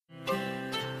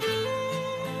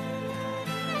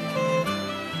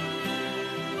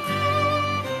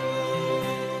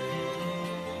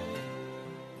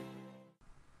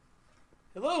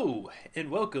Hello,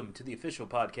 and welcome to the official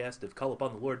podcast of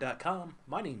CallUponTheLord.com.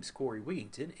 My name's Corey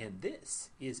Wigington, and this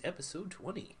is episode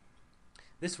 20.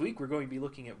 This week we're going to be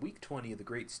looking at week 20 of the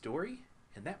Great Story,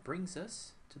 and that brings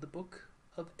us to the book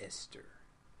of Esther.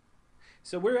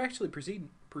 So we're actually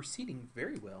proceeding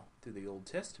very well through the Old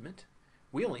Testament.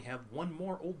 We only have one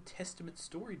more Old Testament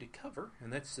story to cover,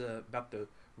 and that's about the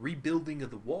rebuilding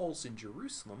of the walls in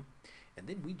Jerusalem, and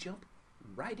then we jump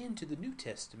right into the New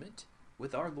Testament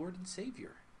with our Lord and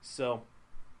Savior. So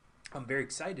I'm very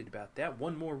excited about that.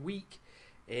 One more week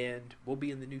and we'll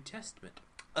be in the New Testament.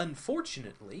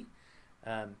 Unfortunately,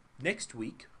 next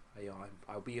week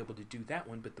I'll be able to do that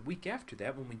one, but the week after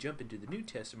that, when we jump into the New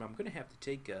Testament, I'm going to have to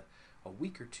take a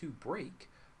week or two break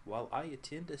while I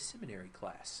attend a seminary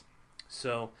class.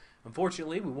 So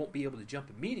unfortunately, we won't be able to jump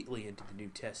immediately into the New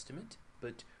Testament,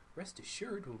 but rest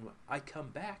assured, when I come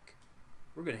back,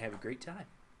 we're going to have a great time.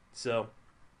 So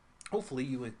hopefully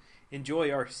you enjoy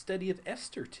our study of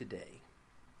Esther today.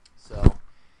 So,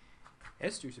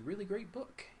 Esther's a really great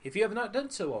book. If you have not done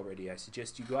so already, I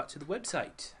suggest you go out to the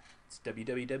website. It's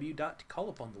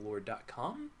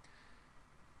www.calluponthelord.com.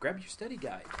 Grab your study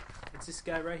guide. It's this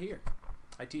guy right here.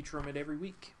 I teach from it every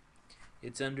week.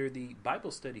 It's under the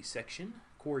Bible study section,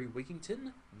 Corey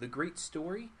Wigington, The Great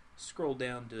Story. Scroll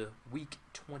down to week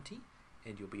 20,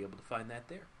 and you'll be able to find that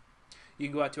there. You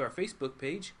can go out to our Facebook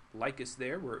page, like us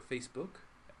there. We're at Facebook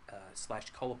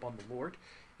 /CallUponTheLord,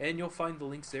 and you'll find the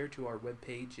links there to our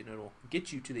webpage, and it'll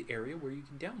get you to the area where you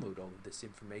can download all of this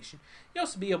information. You'll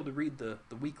also be able to read the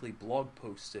weekly blog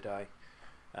posts that I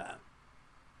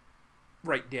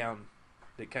write down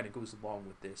that kind of goes along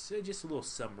with this. Just a little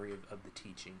summary of the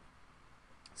teaching.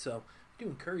 So I do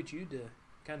encourage you to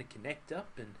kind of connect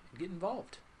up and get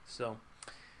involved. So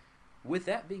with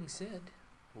that being said,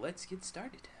 let's get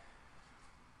started.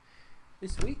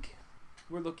 This week,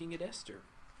 we're looking at Esther.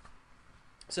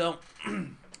 So,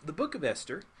 the book of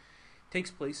Esther takes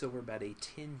place over about a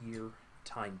 10-year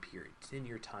time period,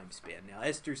 10-year time span. Now,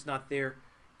 Esther's not there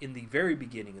in the very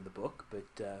beginning of the book, but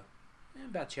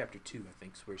about chapter 2, I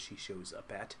think, is where she shows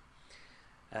up at.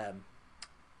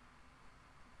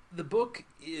 The book,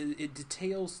 it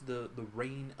details the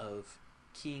reign of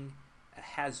King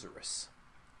Ahasuerus,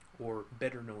 or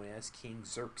better known as King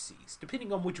Xerxes.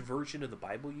 Depending on which version of the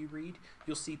Bible you read,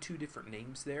 you'll see two different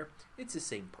names there. It's the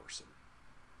same person.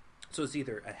 So it's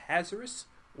either Ahasuerus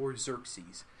or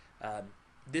Xerxes.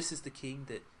 This is the king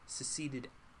that succeeded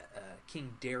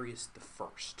King Darius the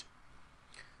First.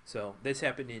 So this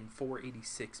happened in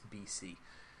 486 BC.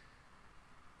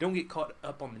 Don't get caught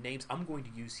up on the names. I'm going to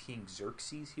use King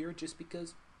Xerxes here just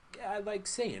because I like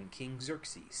saying King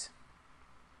Xerxes.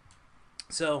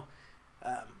 So,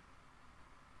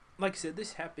 like I said,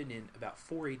 this happened in about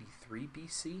 483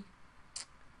 BC,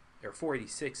 or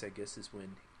 486, I guess, is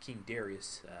when King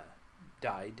Darius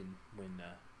died, and when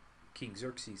King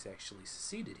Xerxes actually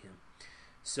succeeded him.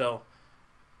 So,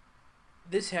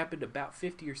 this happened about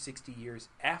 50 or 60 years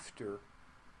after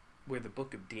where the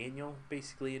book of Daniel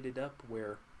basically ended up,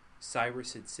 where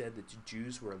Cyrus had said that the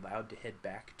Jews were allowed to head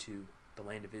back to the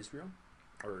land of Israel,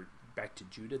 or back to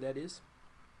Judah, that is.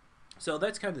 So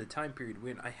that's kind of the time period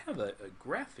when I have a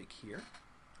graphic here.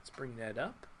 Let's bring that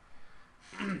up.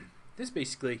 This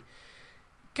basically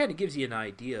kind of gives you an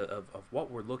idea of what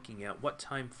we're looking at, what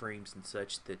time frames and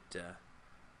such that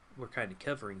we're kind of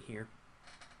covering here.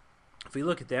 If we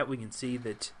look at that, we can see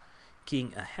that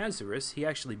King Ahasuerus, he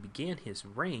actually began his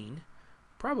reign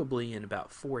probably in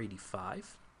about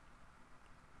 485.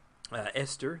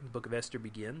 Esther, the book of Esther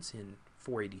begins in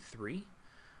 483.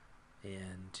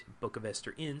 And Book of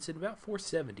Esther ends in about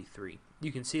 473.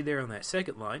 You can see there on that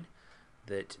second line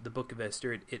that the Book of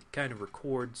Esther, it kind of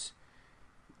records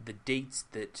the dates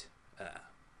that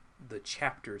the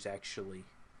chapters actually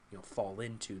fall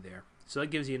into there. So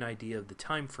that gives you an idea of the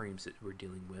time frames that we're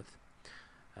dealing with.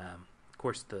 Of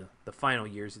course, the final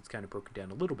years, it's kind of broken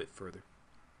down a little bit further,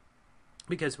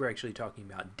 because we're actually talking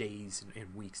about days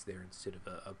and weeks there instead of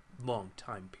a long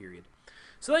time period.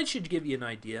 So that should give you an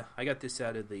idea. I got this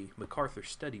out of the MacArthur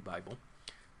Study Bible.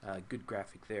 Good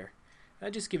graphic there.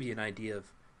 That just give you an idea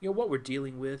of what we're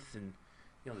dealing with, and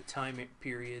the time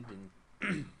period,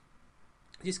 and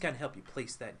just kind of help you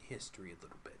place that in history a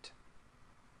little bit.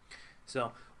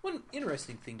 So one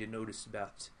interesting thing to notice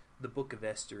about the book of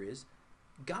Esther is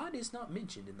God is not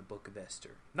mentioned in the book of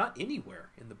Esther. Not anywhere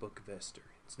in the book of Esther.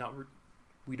 It's not.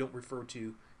 We don't refer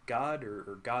to God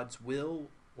or God's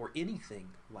will or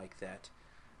anything like that.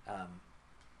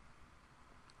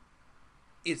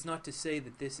 It's not to say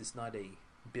that this is not a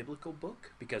biblical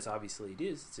book, because obviously it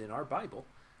is. It's in our Bible,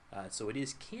 so it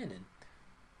is canon.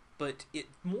 But it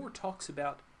more talks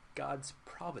about God's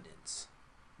providence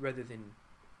rather than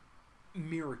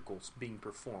miracles being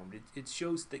performed. It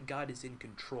shows that God is in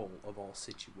control of all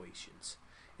situations.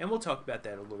 And we'll talk about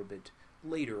that a little bit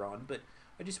later on, but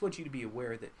I just want you to be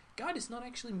aware that God is not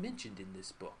actually mentioned in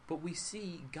this book, but we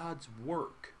see God's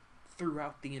work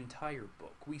throughout the entire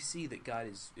book. We see that God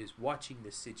is watching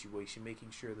this situation,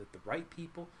 making sure that the right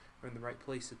people are in the right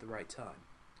place at the right time.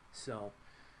 So,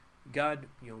 God,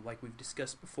 like we've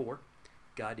discussed before,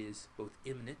 God is both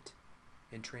immanent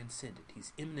and transcendent.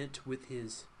 He's immanent with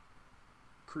his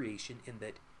creation in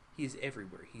that he is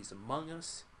everywhere. He's among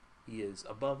us, he is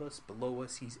above us, below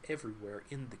us, he's everywhere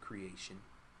in the creation.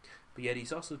 But yet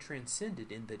he's also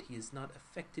transcendent in that he is not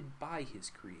affected by his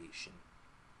creation.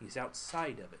 He's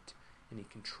outside of it, and he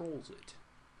controls it.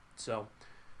 So,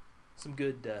 some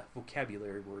good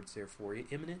vocabulary words there for you.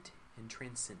 Immanent and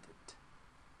transcendent.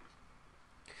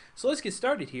 So let's get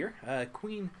started here.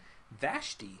 Queen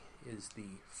Vashti is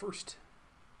the first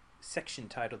section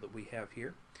title that we have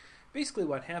here. Basically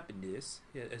what happened is,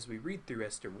 as we read through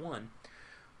Esther 1,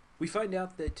 we find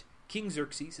out that King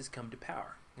Xerxes has come to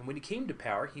power. And when he came to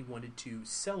power, he wanted to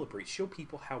celebrate, show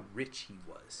people how rich he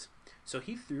was. So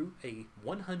he threw a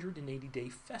 180-day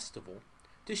festival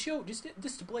to show, just to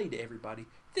display to everybody,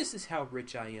 this is how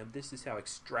rich I am, this is how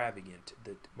extravagant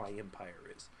that my empire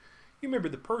is. You remember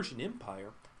the Persian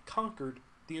Empire conquered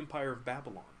the empire of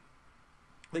Babylon.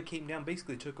 They came down,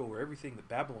 basically took over everything that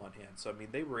Babylon had. So,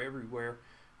 they were everywhere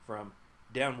from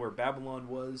down where Babylon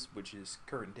was, which is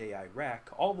current-day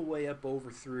Iraq, all the way up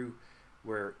over through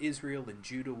where Israel and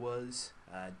Judah was,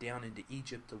 down into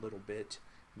Egypt a little bit.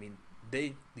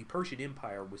 The Persian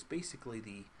Empire was basically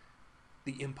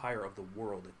the empire of the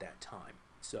world at that time.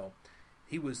 So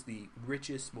he was the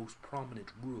richest, most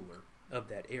prominent ruler of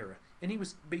that era, and he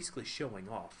was basically showing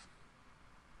off.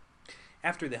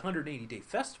 After the 180-day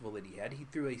festival that he had, he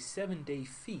threw a 7-day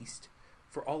feast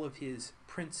for all of his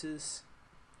princes,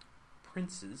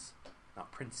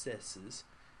 not princesses,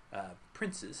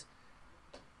 princes,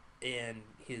 and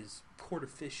his court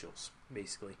officials,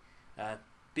 basically.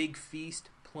 Big feast,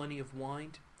 plenty of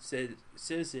wine.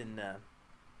 Says in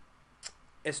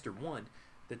Esther 1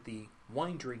 that the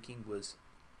wine drinking was,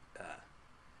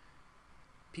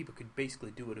 people could basically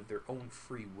do it of their own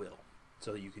free will.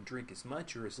 So you can drink as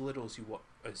much or as little as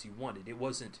you wanted. It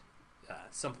wasn't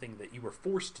something that you were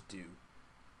forced to do.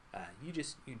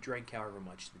 You drank however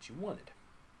much that you wanted.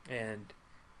 And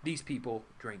these people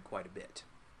drank quite a bit.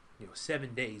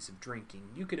 7 days of drinking.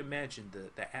 You could imagine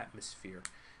the atmosphere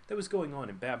that was going on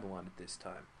in Babylon at this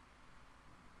time.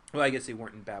 Well, I guess they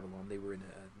weren't in Babylon. They were in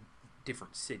a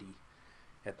different city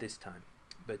at this time.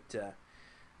 But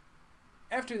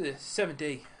after the 7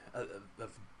 day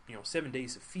of 7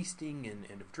 days of feasting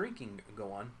and of drinking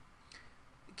go on,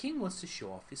 the king wants to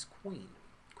show off his queen,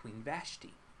 Queen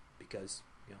Vashti, because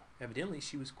evidently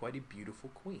she was quite a beautiful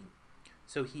queen.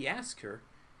 So he asked her,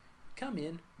 "Come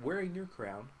in wearing your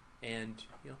crown, and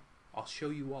I'll show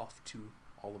you off to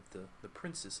all of the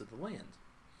princes of the land."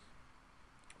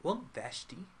 Well,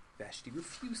 Vashti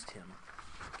refused him.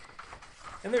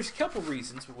 And there's a couple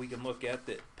reasons that we can look at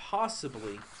that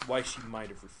possibly why she might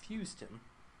have refused him.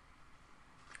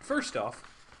 First off,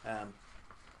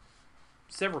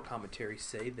 several commentaries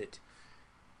say that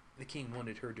the king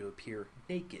wanted her to appear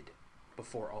naked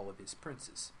before all of his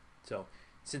princes. So,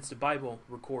 since the Bible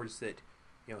records that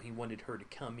he wanted her to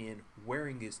come in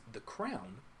wearing the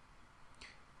crown,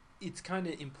 it's kind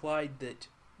of implied that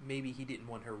maybe he didn't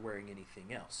want her wearing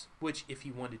anything else. Which, if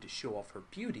he wanted to show off her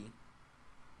beauty,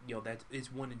 that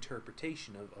is one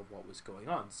interpretation of what was going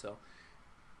on. So,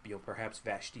 perhaps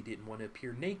Vashti didn't want to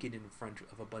appear naked in front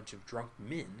of a bunch of drunk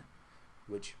men,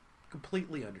 which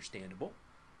completely understandable.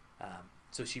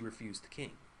 So she refused the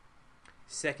king.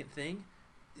 Second thing,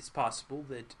 it's possible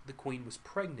that the queen was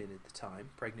pregnant at the time,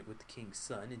 pregnant with the king's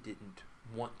son, and didn't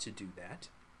want to do that.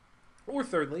 Or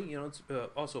thirdly, it's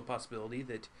also a possibility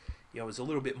that it was a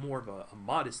little bit more of a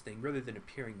modest thing. Rather than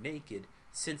appearing naked,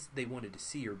 since they wanted to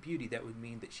see her beauty, that would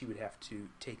mean that she would have to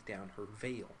take down her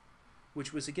veil,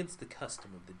 which was against the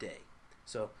custom of the day.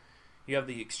 So you have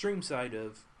the extreme side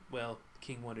of, the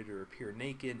king wanted her to appear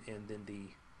naked, and then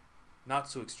the not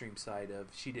so extreme side of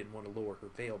she didn't want to lower her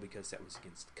veil because that was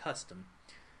against the custom.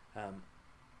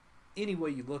 Any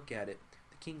way you look at it,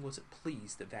 the king wasn't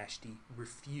pleased that Vashti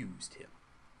refused him.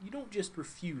 You don't just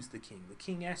refuse the king. The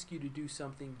king asks you to do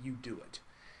something, you do it.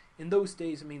 In those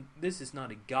days, this is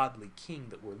not a godly king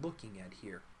that we're looking at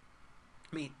here.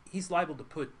 He's liable to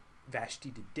put Vashti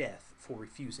to death for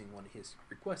refusing one of his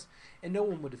requests, and no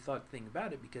one would have thought a thing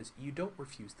about it because you don't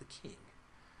refuse the king.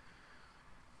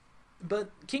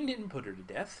 But the king didn't put her to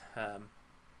death.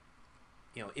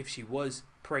 If she was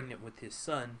pregnant with his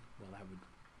son, that would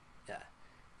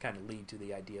kind of lead to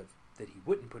the idea that he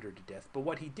wouldn't put her to death. But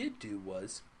what he did do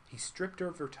was he stripped her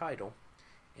of her title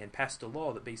and passed a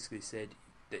law that basically said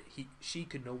that she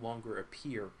could no longer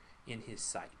appear in his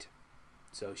sight.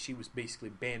 So she was basically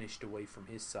banished away from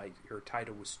his sight. Her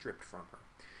title was stripped from her.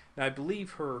 Now I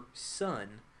believe her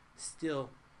son still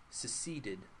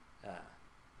succeeded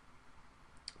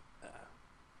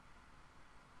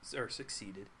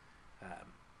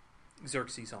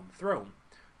Xerxes on the throne,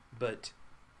 but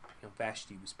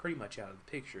Vashti was pretty much out of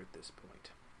the picture at this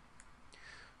point.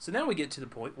 So now we get to the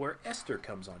point where Esther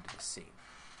comes onto the scene.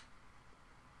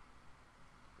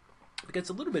 Because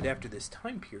a little bit after this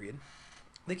time period,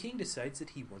 the king decides that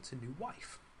he wants a new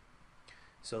wife.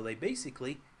 So they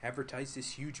basically advertise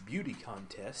this huge beauty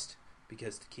contest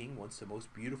because the king wants the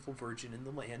most beautiful virgin in the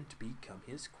land to become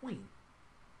his queen.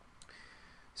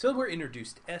 So we're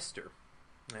introduced to Esther.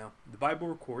 Now, the Bible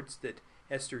records that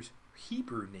Esther's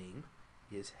Hebrew name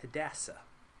is Hadassah.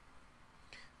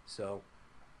 So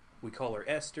we call her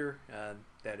Esther.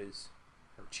 That is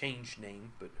her changed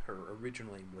name, but her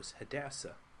original name was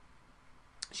Hadassah.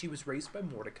 She was raised by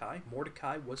Mordecai.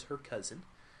 Mordecai was her cousin.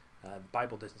 The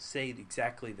Bible doesn't say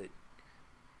exactly that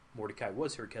Mordecai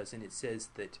was her cousin. It says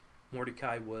that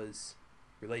Mordecai was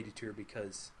related to her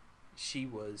because she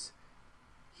was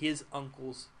his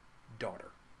uncle's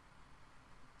daughter.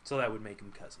 So that would make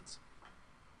them cousins.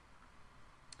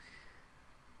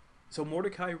 So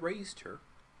Mordecai raised her,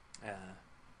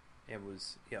 and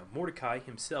Mordecai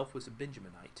himself was a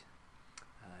Benjaminite.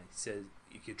 He says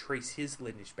you could trace his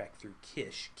lineage back through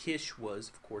Kish. Kish was,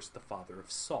 of course, the father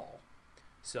of Saul.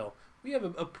 So we have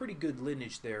a pretty good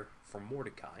lineage there from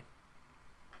Mordecai.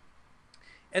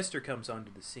 Esther comes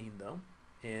onto the scene, though,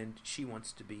 and she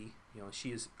wants to be,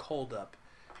 she is called up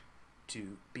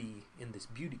to be in this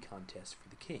beauty contest for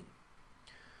the king.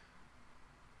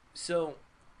 So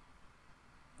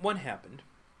what happened?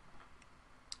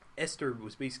 Esther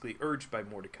was basically urged by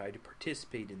Mordecai to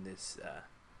participate in this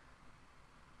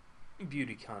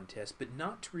beauty contest, but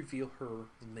not to reveal her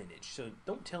lineage. So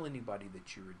don't tell anybody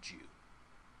that you're a Jew.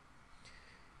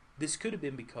 This could have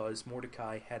been because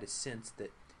Mordecai had a sense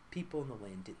that people in the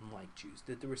land didn't like Jews,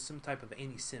 that there was some type of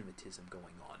anti-Semitism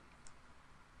going on.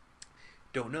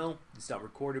 Don't know, it's not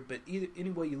recorded, but any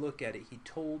way you look at it, he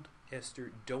told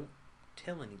Esther, don't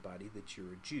tell anybody that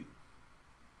you're a Jew.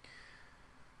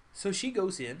 So she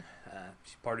goes in,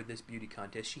 she's part of this beauty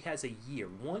contest. She has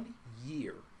 1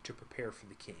 year to prepare for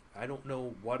the king. I don't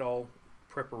know what all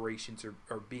preparations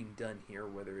are being done here,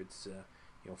 whether it's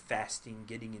fasting,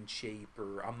 getting in shape,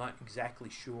 or I'm not exactly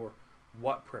sure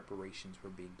what preparations were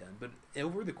being done. But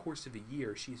over the course of a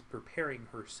year, she's preparing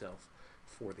herself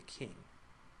for the king.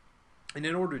 And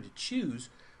in order to choose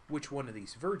which one of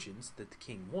these virgins that the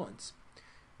king wants,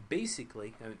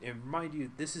 basically, and remind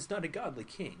you, this is not a godly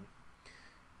king.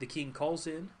 The king calls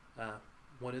in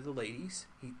one of the ladies.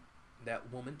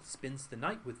 That woman spends the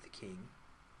night with the king,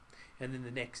 and then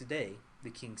the next day, the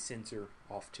king sends her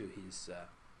off to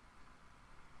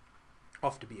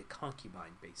be a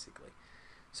concubine, basically.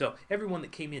 So everyone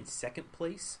that came in second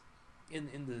place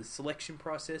in the selection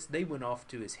process, they went off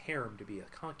to his harem to be a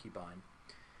concubine.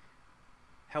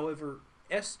 However,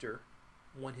 Esther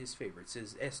won his favor. It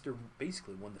says Esther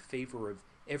basically won the favor of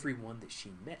everyone that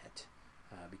she met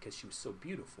because she was so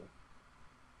beautiful.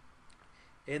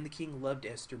 And the king loved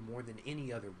Esther more than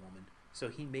any other woman, so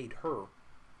he made her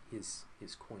his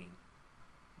queen.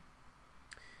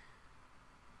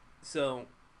 So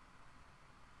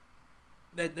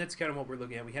that's kind of what we're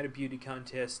looking at. We had a beauty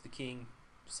contest. The king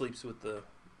sleeps with the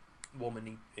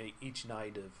woman each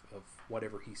night of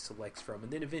whatever he selects from,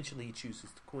 and then eventually he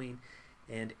chooses the queen,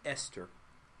 and Esther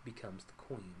becomes the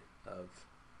queen of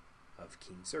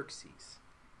King Xerxes.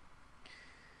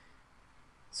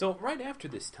 So right after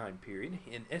this time period,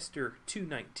 in Esther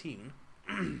 2:19,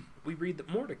 we read that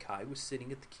Mordecai was sitting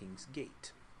at the king's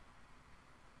gate.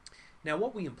 Now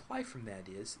what we imply from that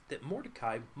is that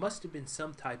Mordecai must have been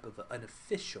some type of an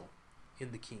official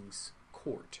in the king's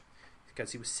court,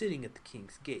 because he was sitting at the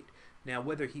king's gate. Now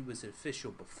whether he was an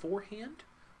official beforehand,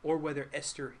 or whether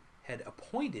Esther had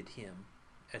appointed him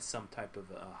as some type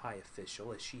of a high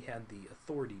official, as she had the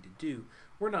authority to do,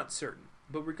 we're not certain.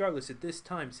 But regardless, at this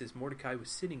time, it says Mordecai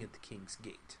was sitting at the king's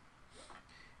gate.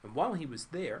 And while he was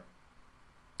there,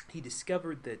 he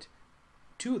discovered that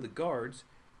two of the guards,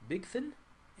 Bigthan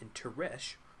and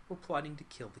Teresh, were plotting to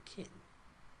kill the king.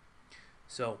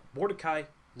 So Mordecai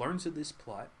learns of this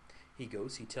plot. He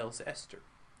goes, he tells Esther.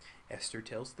 Esther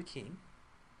tells the king.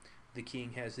 The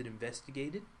king has it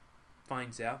investigated,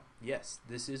 finds out, yes,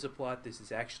 this is a plot, this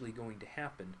is actually going to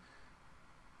happen.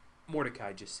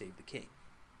 Mordecai just saved the king.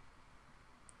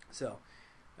 So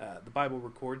The Bible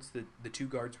records that the two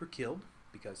guards were killed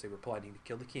because they were plotting to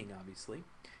kill the king, obviously.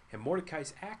 And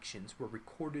Mordecai's actions were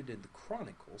recorded in the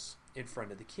Chronicles in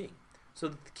front of the king, so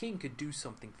that the king could do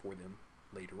something for them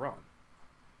later on.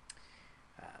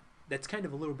 That's kind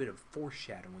of a little bit of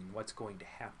foreshadowing what's going to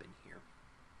happen here.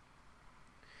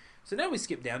 So now we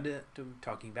skip down to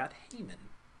talking about Haman.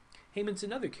 Haman's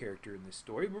another character in this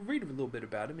story. We'll read a little bit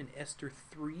about him in Esther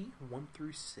 3, 1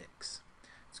 through 6.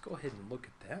 Let's go ahead and look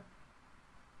at that.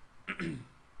 It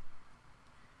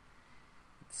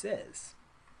says,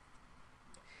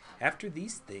 "After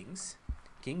these things,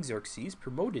 King Xerxes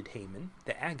promoted Haman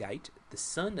the Agagite, the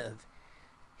son of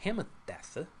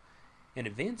Hammedatha, and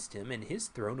advanced him and his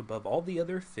throne above all the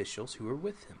other officials who were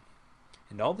with him.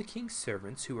 And all the king's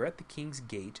servants who were at the king's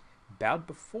gate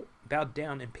bowed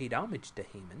down and paid homage to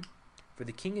Haman, for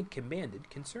the king had commanded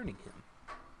concerning him.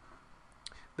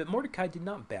 But Mordecai did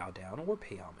not bow down or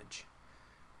pay homage.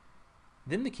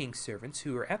 Then the king's servants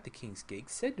who were at the king's gate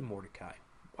said to Mordecai,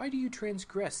 'Why do you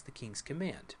transgress the king's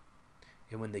command?'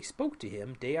 And when they spoke to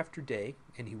him day after day,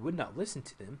 and he would not listen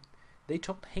to them, they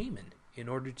told Haman, in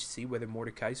order to see whether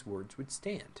Mordecai's words would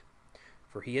stand.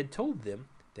 For he had told them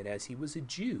that as he was a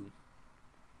Jew,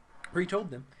 or he told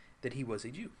them that he was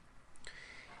a Jew.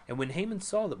 And when Haman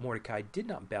saw that Mordecai did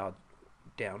not bow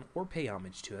down or pay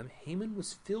homage to him, Haman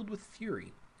was filled with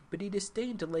fury, but he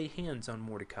disdained to lay hands on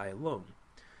Mordecai alone.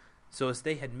 So as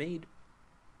they had made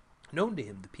known to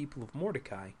him the people of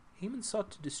Mordecai, Haman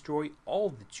sought to destroy all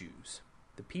the Jews,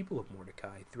 the people of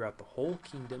Mordecai, throughout the whole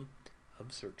kingdom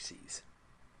of Xerxes."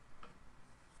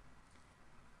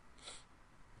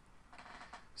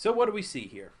 So what do we see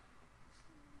here?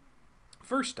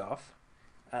 First off,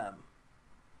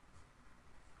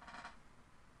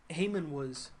 Haman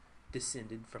was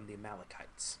descended from the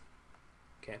Amalekites.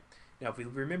 Okay. Now, if we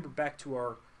remember back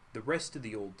to the rest of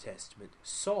the Old Testament,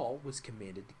 Saul was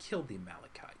commanded to kill the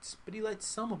Amalekites, but he let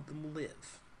some of them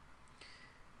live.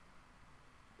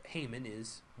 Haman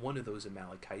is one of those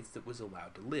Amalekites that was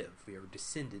allowed to live. We are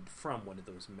descended from one of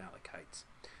those Amalekites.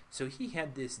 So he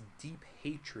had this deep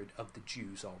hatred of the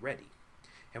Jews already.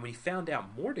 And when he found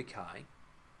out Mordecai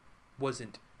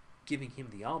wasn't giving him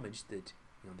the homage that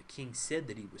the king said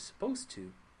that he was supposed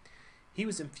to, he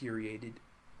was infuriated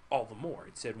all the more.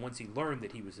 It said once he learned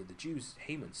that he was of the Jews,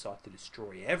 Haman sought to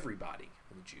destroy everybody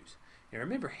of the Jews. Now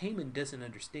remember, Haman doesn't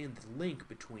understand the link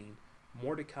between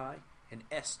Mordecai and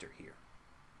Esther here.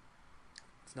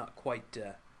 It's not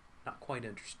quite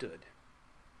understood.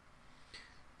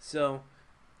 So,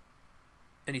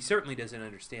 and he certainly doesn't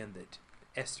understand that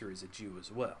Esther is a Jew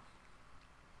as well.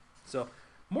 So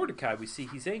Mordecai, we see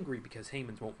he's angry because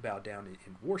Haman won't bow down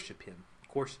and worship him. Of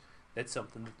course, that's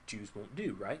something that the Jews won't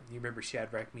do, right? You remember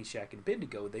Shadrach, Meshach, and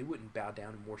Abednego, they wouldn't bow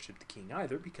down and worship the king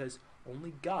either, because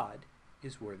only God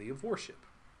is worthy of worship.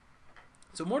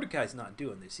 So Mordecai's not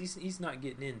doing this. He's not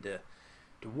getting into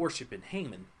worshiping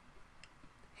Haman.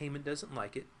 Haman doesn't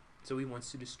like it, so he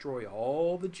wants to destroy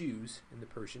all the Jews in the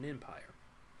Persian Empire.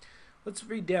 Let's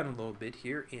read down a little bit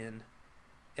here in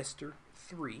Esther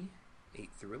 3,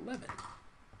 8 through 11.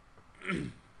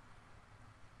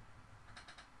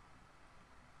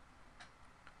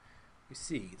 We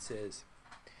see, it says,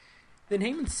 "Then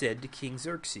Haman said to King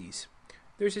Xerxes,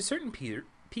 'There's a certain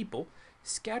people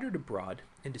scattered abroad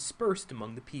and dispersed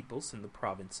among the peoples in the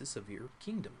provinces of your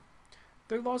kingdom.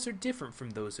 Their laws are different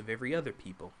from those of every other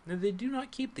people, and they do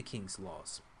not keep the king's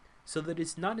laws, so that it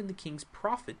is not in the king's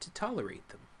profit to tolerate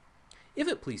them. If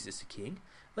it pleases the king,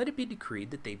 let it be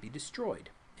decreed that they be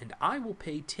destroyed, and I will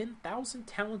pay 10,000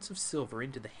 talents of silver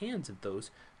into the hands of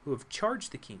those who have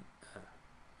charged the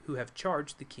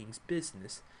king's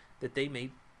business, that they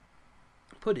may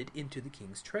put it into the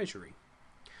king's treasury.'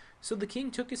 So the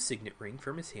king took his signet ring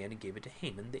from his hand and gave it to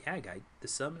Haman the Agagite, the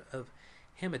son of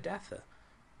Hammedatha,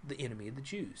 the enemy of the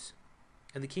Jews.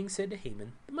 And the king said to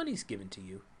Haman, 'The money is given to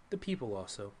you, the people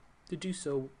also, to do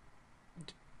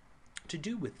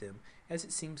with them as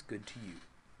it seems good to you.'"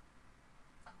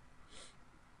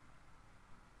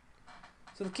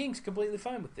 So the king's completely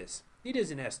fine with this. He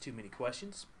doesn't ask too many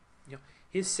questions.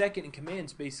 His second in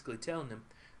command's basically telling him,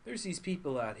 there's these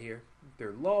people out here,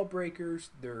 they're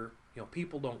lawbreakers,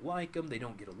 people don't like them, they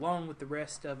don't get along with the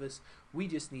rest of us, we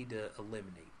just need to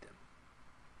eliminate them.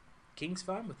 King's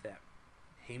fine with that.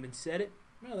 Haman said it,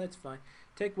 well, that's fine.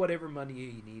 Take whatever money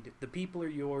you need. The people are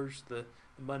yours, the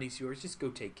money's yours, just go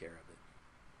take care of it.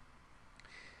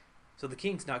 So the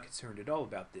king's not concerned at all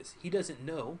about this. He doesn't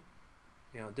know,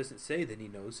 it doesn't say that he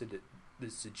knows that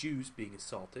this is the Jews being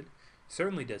assaulted.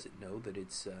 Certainly doesn't know that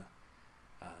it's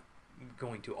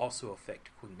going to also affect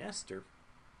Queen Esther.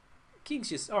 King's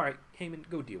just, all right, Haman,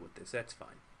 go deal with this. That's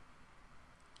fine.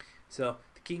 So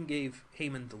the The king gave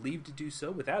Haman the leave to do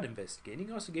so without investigating.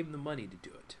 He also gave him the money to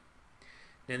do it.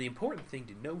 Now, the important thing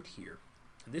to note here,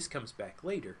 and this comes back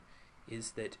later,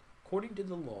 is that according to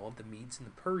the law of the Medes and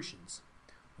the Persians,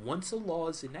 once a law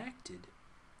is enacted,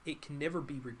 it can never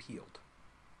be repealed.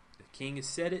 The king has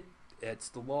said it, that's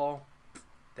the law.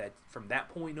 That from that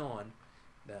point on,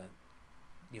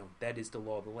 that is the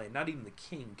law of the land. Not even the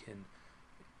king can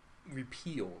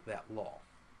repeal that law.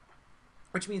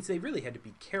 Which means they really had to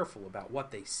be careful about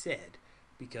what they said,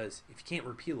 because if you can't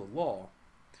repeal a law,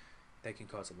 that can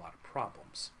cause a lot of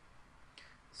problems.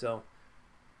 So,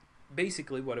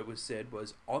 basically what it was said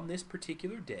was, on this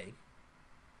particular day,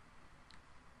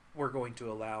 we're going to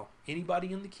allow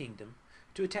anybody in the kingdom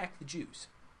to attack the Jews,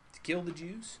 to kill the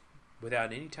Jews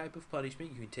without any type of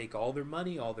punishment. You can take all their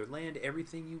money, all their land,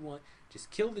 everything you want.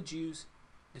 Just kill the Jews,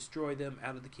 destroy them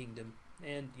out of the kingdom,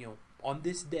 and, on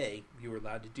this day, you were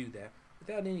allowed to do that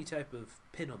without any type of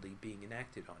penalty being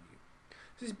enacted on you.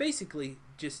 So it's basically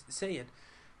just saying,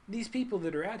 these people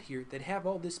that are out here that have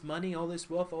all this money, all this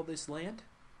wealth, all this land,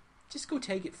 just go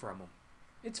take it from them.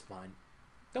 It's fine.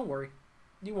 Don't worry.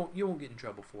 You won't get in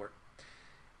trouble for it.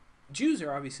 Jews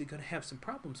are obviously going to have some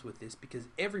problems with this because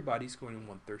everybody's going to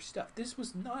want their stuff. This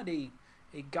was not a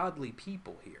godly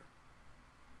people here.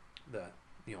 The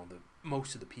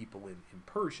most of the people in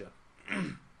Persia,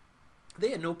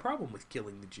 they had no problem with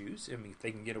killing the Jews. I mean, if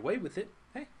they can get away with it,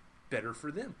 hey, better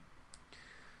for them.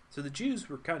 So the Jews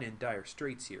were kind of in dire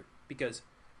straits here because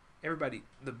the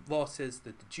law says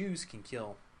that the Jews can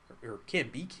kill or can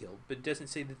be killed, but it doesn't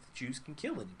say that the Jews can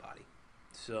kill anybody.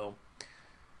 So,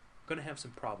 going to have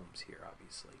some problems here,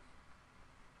 obviously.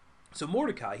 So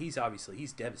Mordecai, he's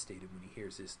devastated when he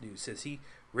hears this news. Says he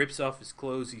rips off his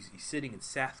clothes. He's sitting in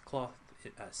sackcloth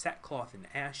and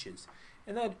ashes,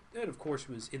 and that of course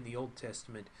was in the Old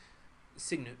Testament,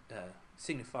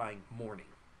 signifying mourning.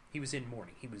 He was in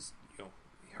mourning. He was, he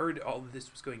heard all of this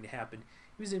was going to happen.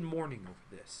 He was in mourning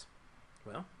over this.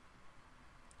 Well,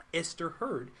 Esther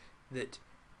heard that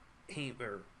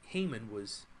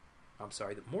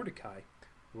that Mordecai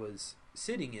was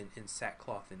sitting in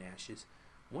sackcloth and ashes,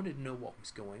 wanted to know what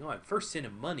was going on. First sent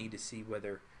him money to see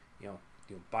whether,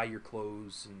 buy your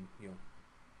clothes and,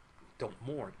 don't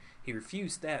mourn. He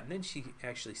refused that, and then she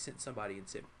actually sent somebody and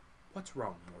said, "What's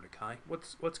wrong, Mordecai?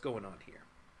 What's going on here?"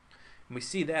 And we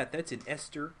see that's in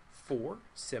Esther 4,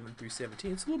 7 through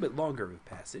 17. It's a little bit longer of a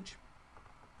passage.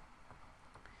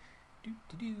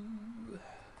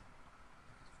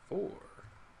 4,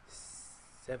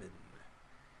 7.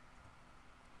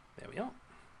 There we are.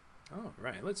 All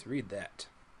right, let's read that.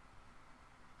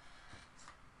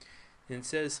 And it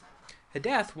says,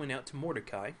 Hadath went out to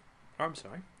Mordecai.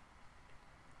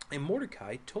 And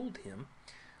Mordecai told him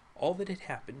all that had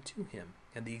happened to him,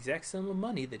 and the exact sum of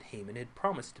money that Haman had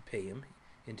promised to pay him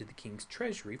into the king's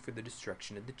treasury for the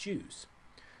destruction of the Jews.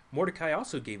 Mordecai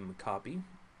also gave him a copy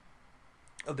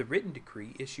of the written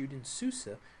decree issued in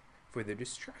Susa for their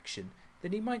destruction,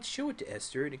 that he might show it to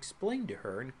Esther and explain to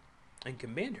her and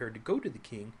command her to go to the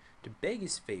king to beg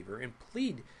his favor and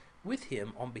plead with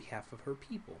him on behalf of her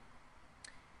people.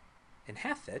 And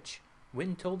Hathach went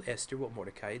and told Esther what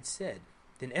Mordecai had said.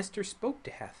 Then Esther spoke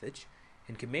to Hathach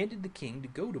and commanded the king to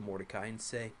go to Mordecai and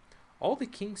say, "All the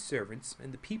king's servants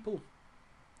and the people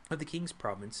of the king's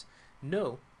province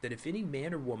know that if any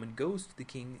man or woman goes to the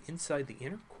king inside the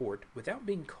inner court without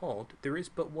being called, there is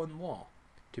but one law,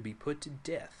 to be put to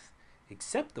death,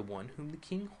 except the one whom the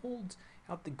king holds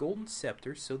out the golden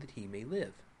scepter so that he may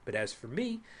live. But as for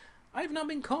me, I have not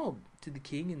been called to the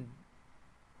king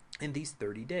in these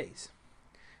 30 days."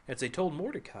 As they told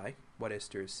Mordecai what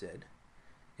Esther had said,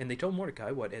 then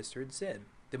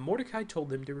Mordecai told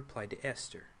them to reply to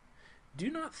Esther, "Do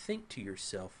not think to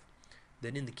yourself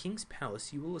that in the king's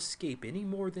palace you will escape any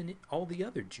more than all the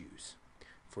other Jews.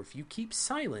 For if you keep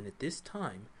silent at this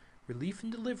time, relief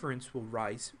and deliverance will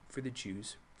rise for the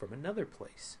Jews from another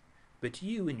place. But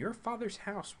you and your father's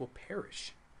house will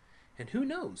perish. And who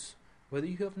knows whether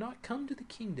you have not come to the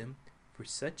kingdom for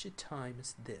such a time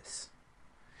as this?"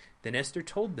 Then Esther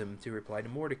told them to reply to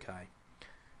Mordecai,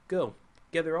 "Go,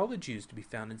 gather all the Jews to be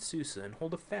found in Susa, and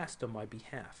hold a fast on my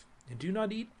behalf, and do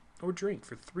not eat or drink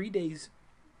for 3 days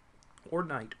or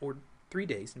night, or 3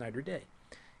 days, night or day.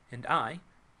 And I,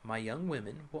 my young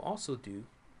women, will also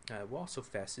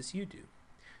fast as you do.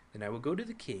 Then I will go to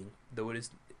the king, though it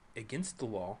is against the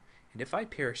law, and if I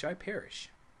perish, I perish."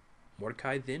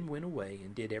 Mordecai then went away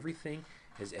and did everything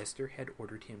as Esther had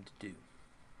ordered him to do.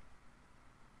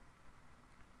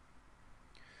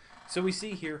 So we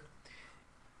see here,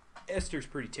 Esther's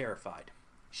pretty terrified.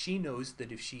 She knows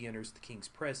that if she enters the king's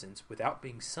presence without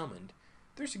being summoned,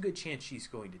 there's a good chance she's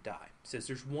going to die. It says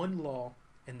there's one law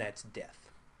and that's death.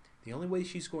 The only way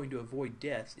she's going to avoid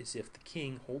death is if the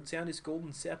king holds down his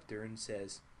golden scepter and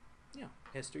says, "Yeah,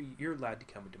 Esther, you're allowed to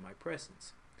come into my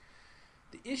presence."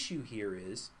 The issue here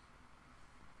is,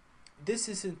 this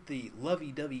isn't the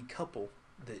lovey-dovey couple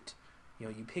that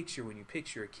you picture when you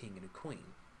picture a king and a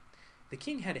queen. The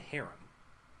king had a harem,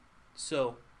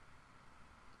 so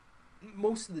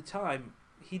most of the time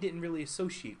he didn't really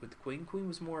associate with the queen. Queen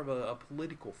was more of a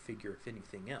political figure, if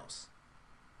anything else.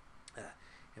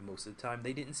 And most of the time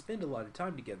they didn't spend a lot of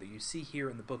time together. You see here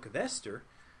in the book of Esther,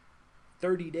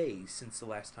 30 days since the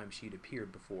last time she'd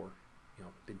appeared before,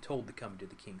 been told to come to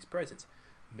the king's presence.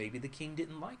 Maybe the king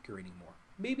didn't like her anymore.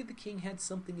 Maybe the king had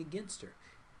something against her.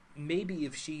 Maybe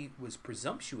if she was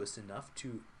presumptuous enough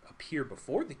to appear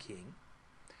before the king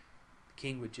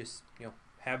would just,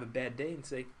 have a bad day and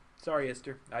say, "Sorry,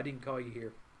 Esther, I didn't call you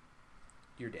here.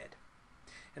 You're dead."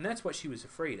 And that's what she was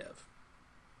afraid of.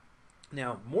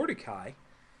 Now, Mordecai,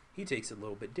 he takes a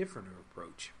little bit different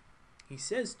approach. He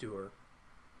says to her,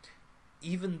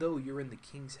 "Even though you're in the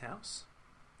king's house,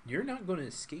 you're not going to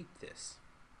escape this.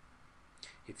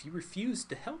 If you refuse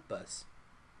to help us,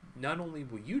 not only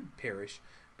will you perish,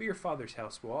 but your father's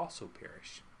house will also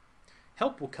perish.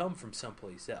 Help will come from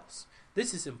someplace else."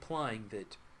 This is implying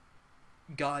that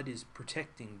God is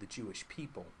protecting the Jewish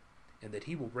people and that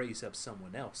he will raise up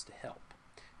someone else to help.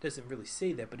 It doesn't really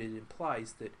say that, but it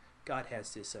implies that God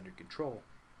has this under control.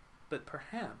 But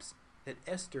perhaps that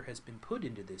Esther has been put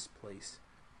into this place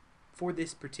for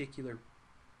this particular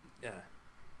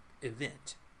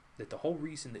event. That the whole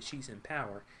reason that she's in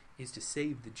power is to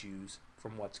save the Jews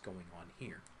from what's going on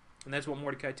here. And that's what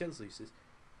Mordecai tells her. He says,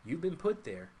 "You've been put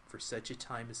there for such a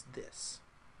time as this."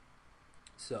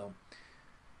 So,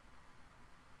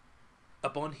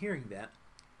 upon hearing that,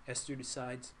 Esther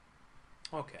decides,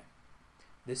 okay,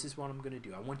 this is what I'm going to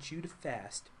do. I want you to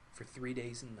fast for 3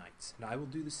 days and nights. And I will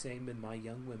do the same, and my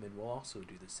young women will also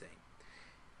do the same.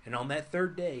 And on that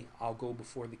third day, I'll go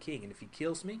before the king. And if he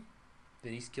kills me,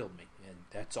 then he's killed me. And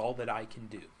that's all that I can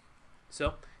do.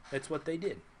 So, that's what they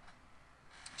did.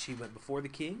 She went before the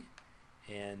king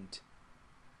and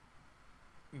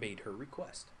made her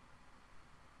request.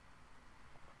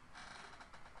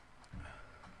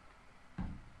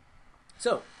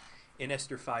 So, in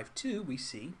Esther 5:2, we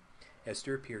see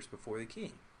Esther appears before the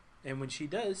king. And when she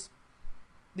does,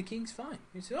 the king's fine.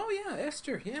 He says, "Oh yeah,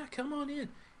 Esther, yeah, come on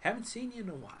in. Haven't seen you in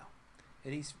a while."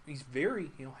 And he's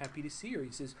very happy to see her.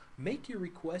 He says, "Make your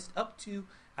request up to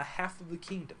a half of the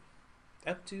kingdom.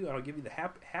 I'll give you the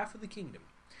half of the kingdom."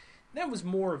 And that was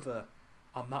more of a,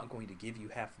 I'm not going to give you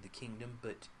half of the kingdom,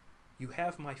 but you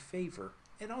have my favor,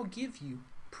 and I'll give you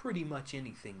pretty much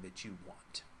anything that you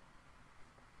want.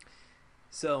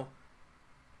 So,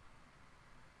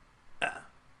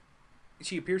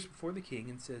 she appears before the king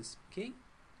and says, "King,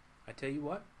 I tell you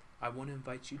what, I want to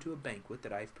invite you to a banquet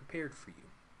that I've prepared for you.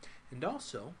 And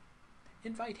also,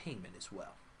 invite Haman as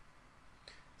well."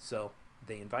 So,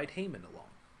 they invite Haman along.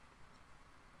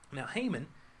 Now,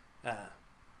 Haman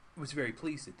was very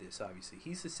pleased at this, obviously.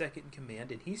 He's the second in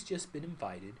command, and he's just been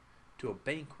invited to a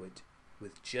banquet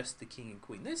with just the king and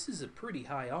queen. This is a pretty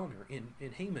high honor in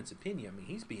Haman's opinion. I mean,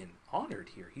 he's being honored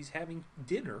here. He's having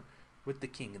dinner with the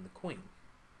king and the queen.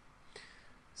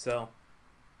 So,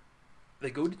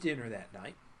 they go to dinner that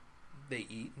night. They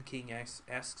eat, and the king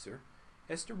asks her,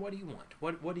 "Esther, what do you want?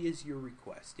 What is your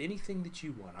request? Anything that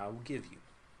you want, I will give you."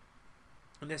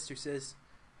 And Esther says,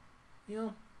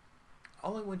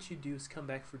 "All I want you to do is come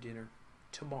back for dinner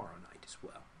tomorrow night as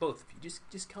well. Both of you,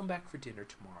 just come back for dinner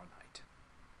tomorrow night."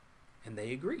 And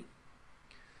they agree.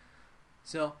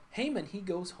 So Haman, he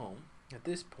goes home at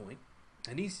this point,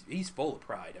 and he's full of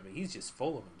pride. I mean, he's just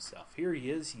full of himself. Here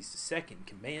he is. He's the second in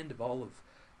command of all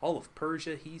of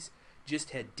Persia. He's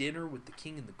just had dinner with the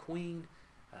king and the queen.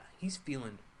 He's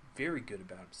feeling very good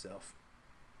about himself.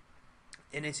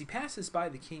 And as he passes by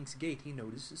the king's gate, he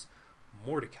notices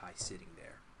Mordecai sitting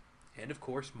there. And of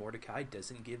course, Mordecai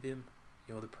doesn't give him,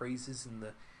 the praises and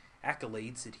the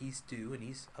accolades that he's due, and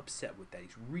he's upset with that.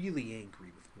 He's really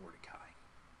angry with Mordecai.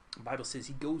 The Bible says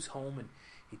he goes home and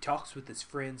he talks with his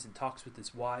friends and talks with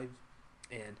his wife,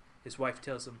 and his wife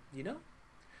tells him,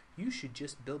 "You should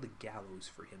just build a gallows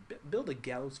for him. Build a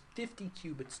gallows 50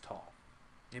 cubits tall."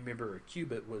 And remember, a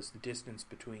cubit was the distance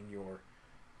between your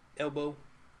elbow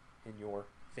and your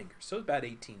fingers. So about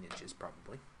 18 inches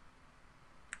probably.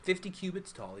 50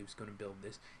 cubits tall, he was going to build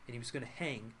this, and he was going to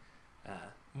hang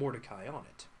Mordecai on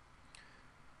it.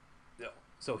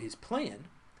 So his plan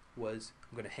was,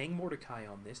 I'm going to hang Mordecai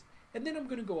on this, and then I'm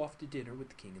going to go off to dinner with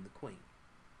the king and the queen.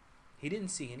 He didn't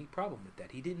see any problem with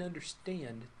that. He didn't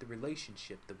understand the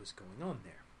relationship that was going on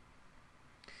there.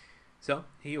 So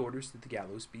he orders that the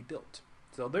gallows be built.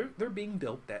 So they're being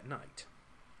built that night.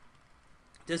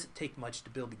 It doesn't take much to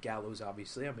build the gallows,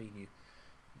 obviously. I mean, you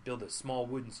build a small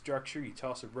wooden structure, you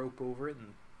toss a rope over it,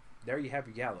 and there you have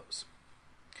your gallows.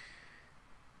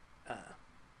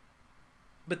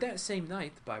 But that same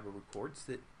night, the Bible records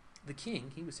that the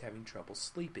king, he was having trouble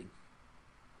sleeping.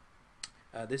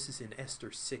 This is in Esther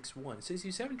 6:1. It says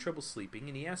he's having trouble sleeping,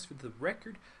 and he asked for the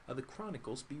record of the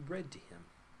Chronicles be read to him.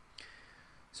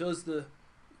 So as the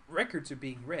records are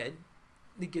being read,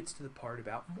 it gets to the part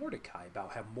about Mordecai,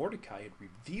 about how Mordecai had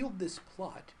revealed this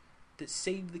plot that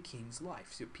saved the king's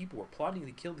life. So people were plotting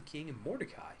to kill the king, and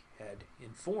Mordecai had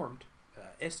informed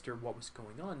Esther what was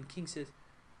going on. And the king says,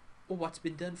 well, what's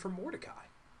been done for Mordecai?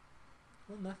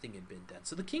 Well, nothing had been done.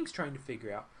 So the king's trying to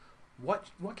figure out,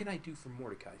 what can I do for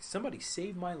Mordecai? Somebody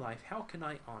saved my life. How can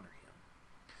I honor him?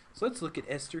 So let's look at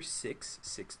Esther 6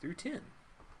 through 10.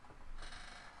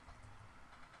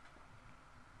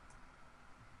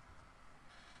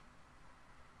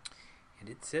 And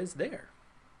it says there.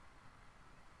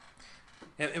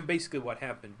 And basically what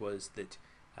happened was that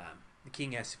the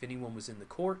king asked if anyone was in the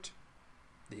court.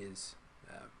 His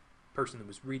person that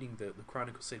was reading the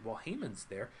Chronicles said, well, Haman's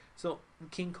there. So the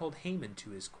king called Haman to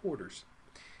his quarters.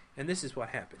 And this is what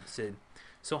happened. It said,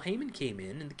 so Haman came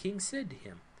in, and the king said to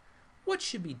him, what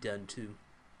should be done to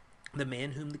the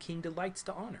man whom the king delights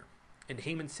to honor? And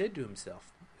Haman said to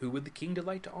himself, who would the king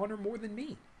delight to honor more than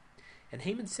me? And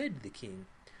Haman said to the king,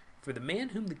 for the man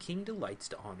whom the king delights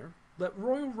to honor, let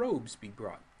royal robes be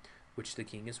brought, which the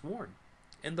king has worn,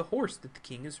 and the horse that the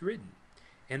king has ridden,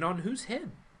 and on whose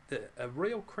head a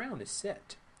royal crown is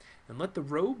set. And let the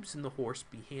robes and the horse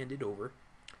be handed over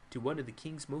to one of the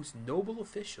king's most noble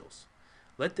officials.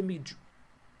 Let them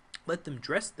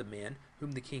dress the man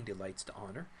whom the king delights to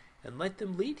honor, and let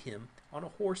them lead him on a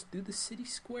horse through the city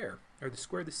square, or the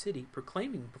square of the city,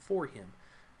 proclaiming before him,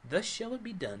 thus shall it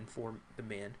be done for the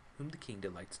man whom the king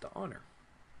delights to honor.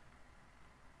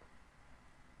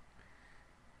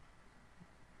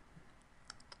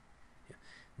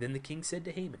 Then the king said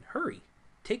to Haman, hurry,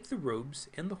 take the robes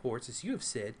and the horse as you have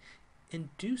said,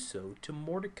 and do so to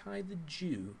Mordecai the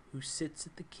Jew who sits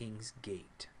at the king's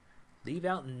gate. Leave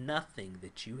out nothing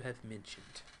that you have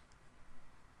mentioned.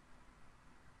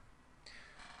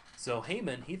 So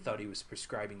Haman, he thought he was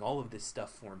prescribing all of this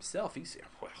stuff for himself. He said,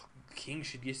 well, the king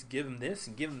should just give him this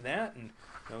and give him that, and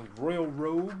royal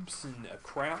robes and a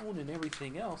crown and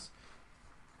everything else.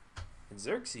 And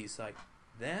Xerxes like,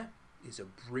 that is a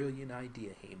brilliant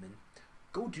idea, Haman.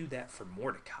 Go do that for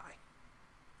Mordecai.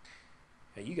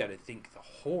 Now you got to think the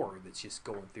horror that's just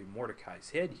going through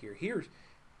Mordecai's head here.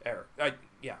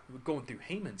 Going through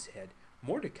Haman's head.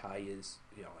 Mordecai is,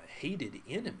 a hated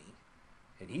enemy,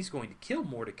 and he's going to kill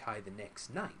Mordecai the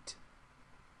next night.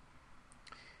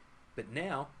 But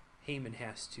now Haman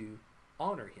has to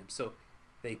honor him. So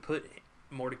they put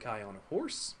Mordecai on a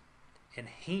horse, and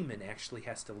Haman actually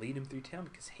has to lead him through town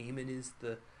because Haman is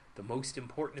the most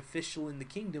important official in the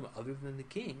kingdom other than the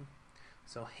king.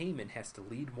 So Haman has to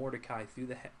lead Mordecai through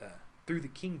the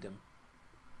kingdom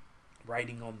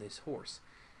riding on this horse.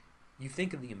 You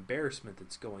think of the embarrassment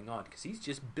that's going on because he's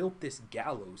just built this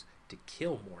gallows to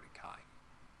kill Mordecai.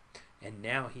 And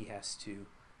now he has to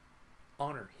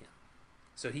honor him.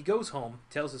 So he goes home,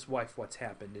 tells his wife what's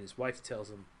happened, and his wife tells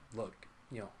him, look,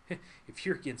 if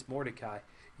you're against Mordecai,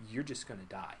 you're just going to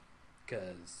die.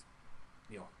 Because,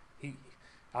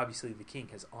 obviously the king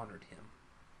has honored him.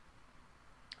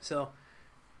 So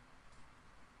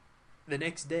the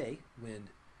next day, when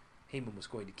Haman was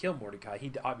going to kill Mordecai,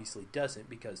 he obviously doesn't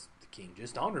because the king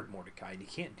just honored Mordecai, and he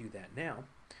can't do that now.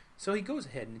 So he goes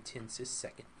ahead and attends his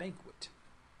second banquet.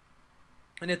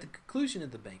 And at the conclusion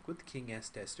of the banquet, the king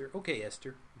asked Esther, okay,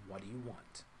 Esther, what do you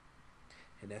want?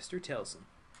 And Esther tells him,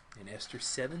 in Esther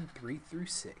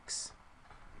 7:3-6.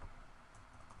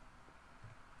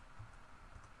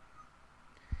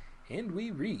 And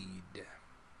we read,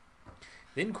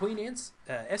 then Queen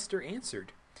Esther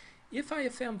answered, if I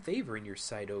have found favor in your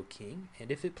sight, O king, and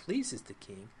if it pleases the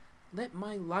king, let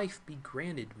my life be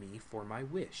granted me for my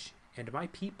wish, and my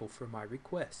people for my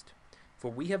request.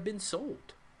 For we have been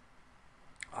sold,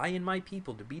 I and my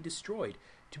people, to be destroyed,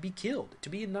 to be killed, to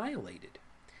be annihilated.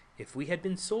 If we had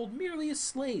been sold merely as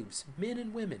slaves, men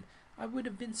and women, I would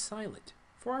have been silent,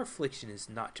 for our affliction is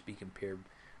not to be compared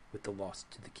with the loss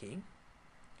to the king.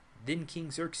 Then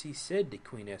King Xerxes said to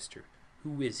Queen Esther,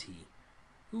 who is he?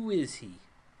 Who is he?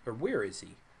 Or where is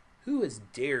he? Who has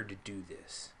dared to do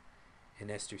this? And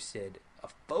Esther said, a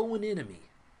foe and enemy,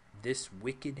 this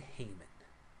wicked Haman.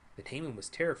 That Haman was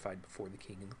terrified before the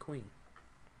king and the queen.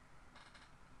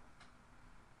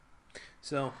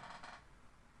 So,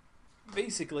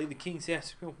 basically the king's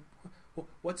asking,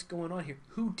 what's going on here?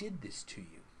 Who did this to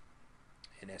you?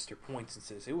 And Esther points and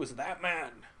says, it was that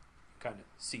man. Kind of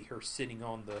see her sitting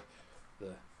on the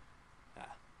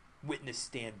witness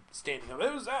stand, standing up.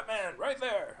 It was that man right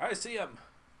there. I see him.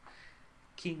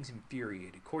 King's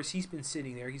infuriated. Of course, he's been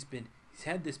sitting there. He's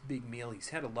had this big meal. He's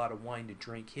had a lot of wine to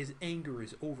drink. His anger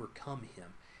has overcome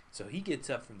him. So he gets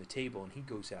up from the table and he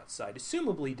goes outside,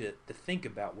 assumably to think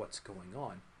about what's going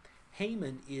on.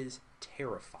 Haman is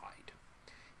terrified.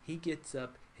 He gets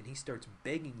up and he starts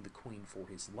begging the queen for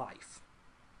his life.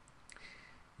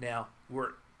 Now,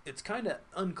 it's kind of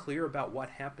unclear about what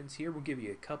happens here. We'll give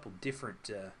you a couple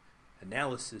different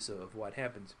analysis of what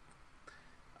happens.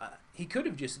 He could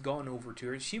have just gone over to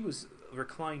her. She was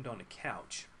reclined on a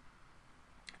couch.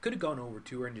 Could have gone over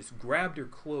to her and just grabbed her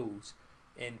clothes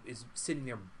and is sitting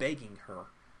there begging her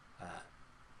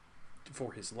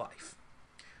for his life.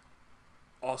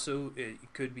 Also,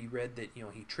 it could be read that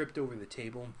he tripped over the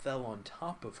table and fell on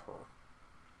top of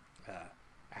her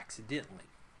accidentally.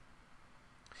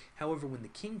 However, when the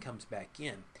king comes back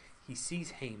in, he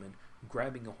sees Haman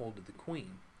grabbing a hold of the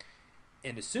queen.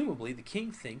 And assumably, the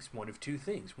king thinks one of two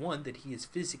things. One, that he is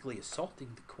physically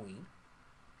assaulting the queen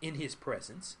in his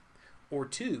presence. Or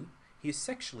two, he is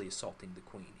sexually assaulting the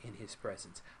queen in his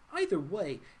presence. Either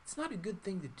way, it's not a good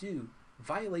thing to do,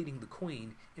 violating the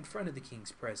queen in front of the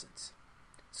king's presence.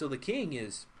 So the king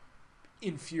is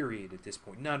infuriated at this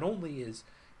point. Not only is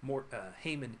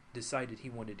Haman decided he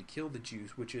wanted to kill the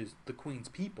Jews, which is the queen's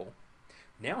people,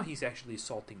 now he's actually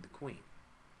assaulting the queen.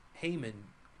 Haman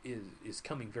is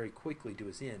coming very quickly to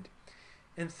his end.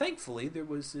 And thankfully, there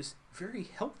was this very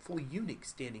helpful eunuch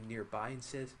standing nearby and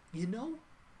says,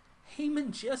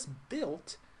 Haman just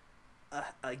built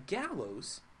a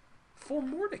gallows for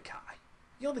Mordecai.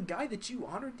 The guy that you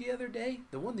honored the other day,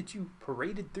 the one that you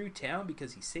paraded through town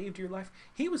because he saved your life,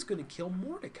 he was going to kill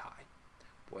Mordecai.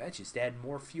 Boy, that's just adding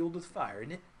more fuel to the fire,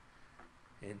 isn't it?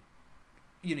 And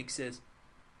eunuch says,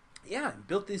 yeah, I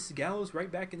built this gallows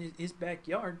right back in his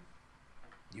backyard.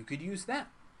 You could use that.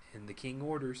 And the king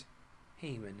orders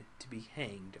Haman to be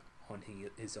hanged on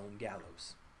his own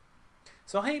gallows.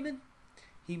 So Haman,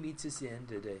 he meets his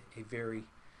end at a very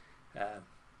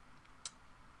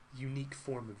unique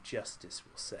form of justice,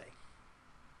 we'll say.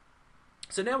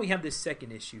 So now we have this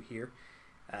second issue here.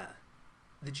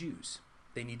 The Jews.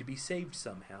 They need to be saved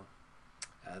somehow.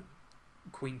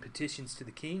 Queen petitions to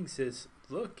the king, says,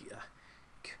 look,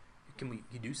 can we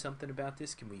do something about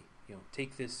this? Can we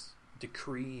take this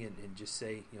decree and just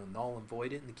say null and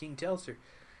void it? And the king tells her,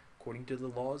 according to the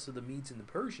laws of the Medes and the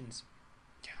Persians,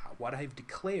 what I've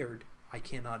declared I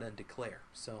cannot undeclare.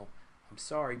 So I'm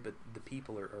sorry, but the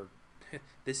people are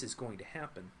this is going to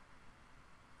happen.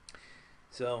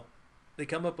 So they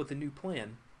come up with a new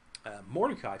plan.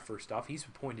 Mordecai, first off, he's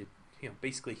appointed,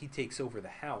 basically he takes over the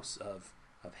house of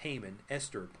Haman.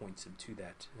 Esther appoints him to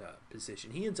that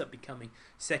position. He ends up becoming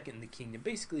second in the kingdom,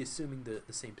 basically assuming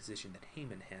the same position that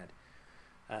Haman had.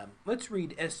 Let's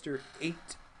read Esther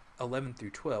 8:11 through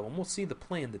 12, and we'll see the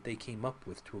plan that they came up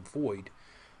with to avoid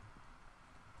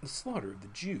the slaughter of the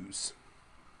Jews.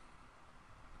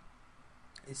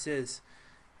 It says,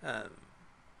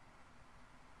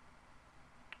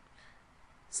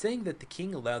 saying that the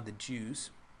king allowed the Jews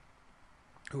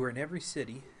who were in every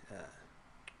city,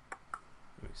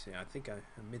 let me see, I think I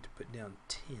meant to put down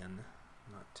 10,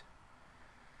 not,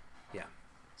 yeah.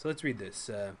 So let's read this,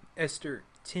 Esther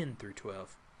 10 through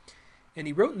 12. And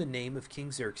he wrote in the name of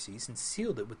King Xerxes and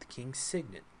sealed it with the king's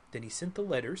signet. Then he sent the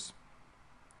letters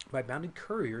by mounted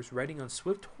couriers riding on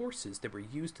swift horses that were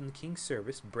used in the king's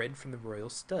service, bred from the royal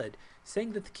stud,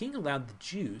 saying that the king allowed the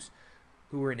Jews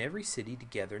who were in every city to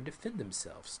gather and defend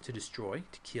themselves, to destroy,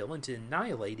 to kill, and to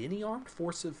annihilate any armed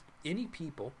force of any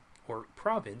people or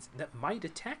province that might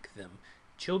attack them,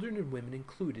 children and women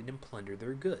included, and plunder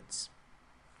their goods.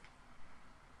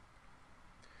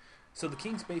 So the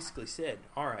king's basically said,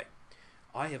 all right,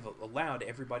 I have allowed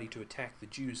everybody to attack the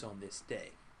Jews on this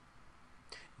day.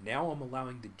 Now I'm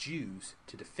allowing the Jews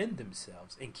to defend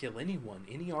themselves and kill anyone,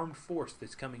 any armed force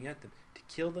that's coming at them, to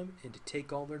kill them and to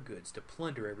take all their goods, to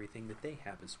plunder everything that they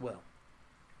have as well.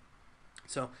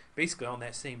 So basically on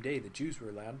that same day, the Jews were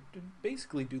allowed to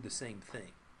basically do the same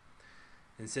thing.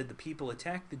 And said the people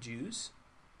attacked the Jews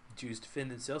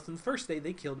defend themselves, and the first day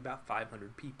they killed about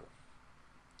 500 people.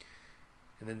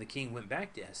 And then the king went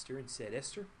back to Esther and said,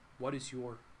 Esther, what is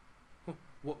your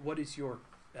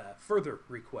further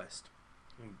request?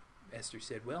 And Esther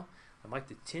said, well, I'd like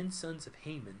the 10 sons of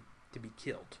Haman to be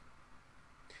killed.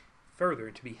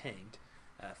 Further, to be hanged.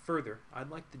 Further,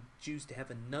 I'd like the Jews to have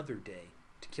another day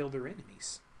to kill their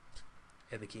enemies.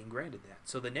 And the king granted that.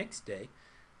 So the next day,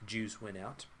 the Jews went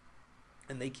out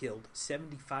and they killed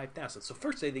 75,000. So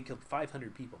first day they killed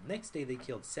 500 people. Next day they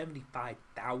killed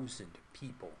 75,000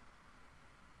 people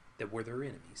that were their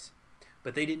enemies.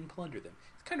 But they didn't plunder them.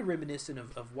 It's kind of reminiscent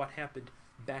of what happened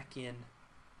back in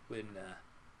when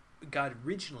God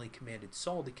originally commanded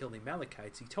Saul to kill the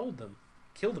Amalekites. He told them,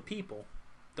 kill the people,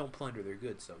 don't plunder their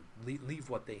goods, so leave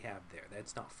what they have there.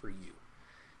 That's not for you.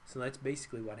 So that's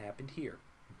basically what happened here.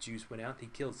 The Jews went out, they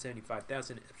killed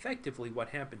 75,000. Effectively what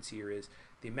happens here is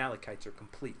the Amalekites are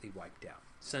completely wiped out.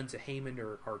 Sons of Haman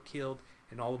are killed,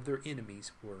 and all of their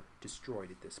enemies were destroyed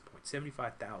at this point.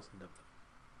 75,000 of them.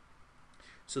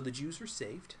 So the Jews are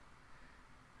saved.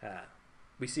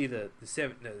 We see the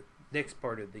next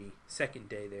part of the second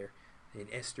day there in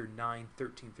Esther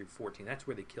 9:13 through 14. That's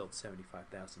where they killed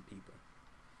 75,000 people.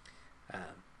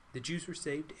 The Jews were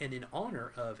saved, and in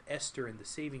honor of Esther and the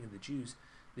saving of the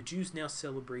Jews now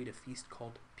celebrate a feast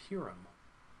called Purim.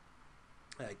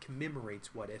 It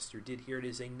commemorates what Esther did here. It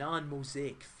is a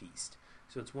non-Mosaic feast.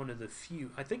 So it's one of the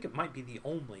few, I think it might be the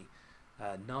only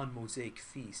non-Mosaic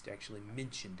feast actually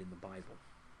mentioned in the Bible.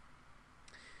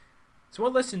 So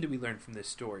what lesson do we learn from this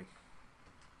story?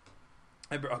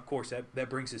 Of course, that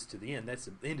brings us to the end. That's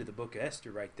the end of the book of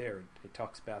Esther right there. It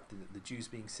talks about the Jews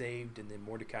being saved and then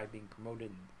Mordecai being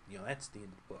promoted. And, that's the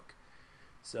end of the book.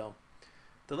 So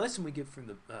the lesson we get from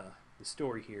the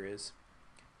story here is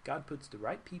God puts the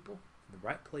right people in the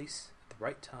right place at the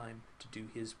right time to do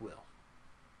His will.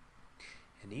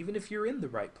 And even if you're in the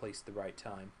right place at the right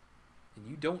time and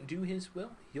you don't do His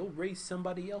will, He'll raise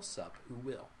somebody else up who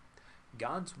will.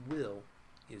 God's will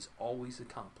is always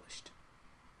accomplished.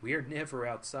 We are never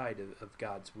outside of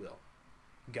God's will.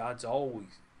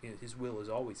 His will is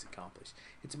always accomplished.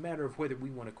 It's a matter of whether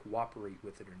we want to cooperate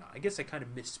with it or not. I guess I kind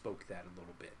of misspoke that a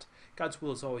little bit. God's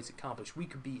will is always accomplished. We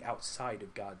could be outside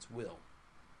of God's will,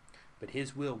 but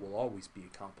His will always be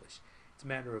accomplished. It's a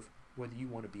matter of whether you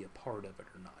want to be a part of it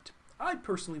or not. I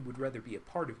personally would rather be a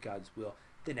part of God's will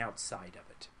than outside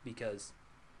of it, because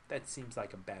that seems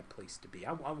like a bad place to be.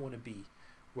 I want to be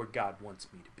where God wants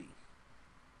me to be.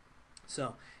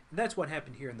 So, that's what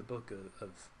happened here in the book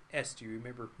of Esther.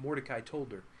 Remember, Mordecai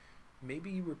told her, maybe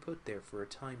you were put there for a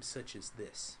time such as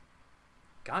this.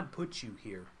 God put you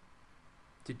here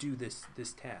to do this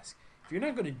task. If you're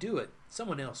not going to do it,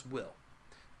 someone else will.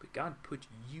 But God put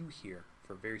you here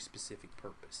for a very specific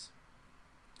purpose.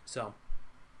 So,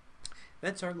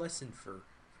 that's our lesson for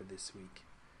this week.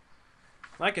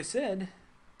 Like I said,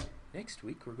 next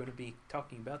week we're going to be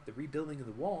talking about the rebuilding of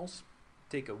the walls.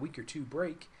 Take a week or two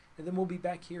break, and then we'll be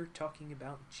back here talking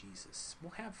about Jesus.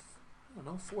 We'll have,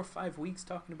 4 or 5 weeks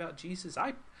talking about Jesus.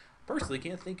 I personally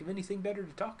can't think of anything better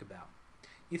to talk about.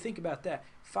 You think about that,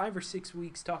 5 or 6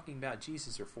 weeks talking about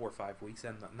Jesus, or 4 or 5 weeks,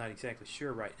 I'm not exactly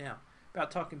sure right now,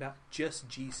 about talking about just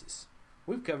Jesus.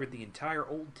 We've covered the entire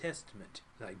Old Testament,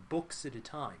 like books at a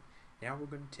time. Now we're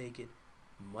going to take it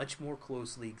much more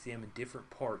closely, examine different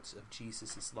parts of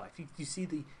Jesus' life. You see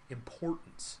the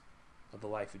importance of the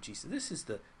life of Jesus. This is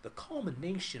the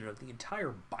culmination of the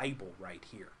entire Bible right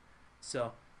here.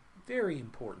 So, very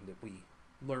important that we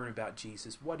learn about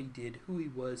Jesus, what He did, who He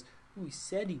was, who He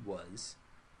said He was,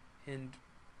 and,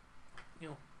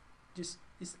 just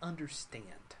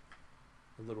understand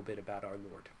a little bit about our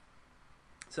Lord.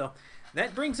 So,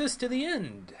 that brings us to the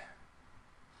end.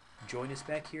 Join us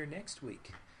back here next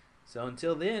week. So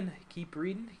until then, keep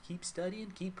reading, keep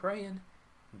studying, keep praying.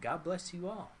 God bless you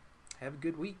all. Have a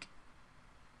good week.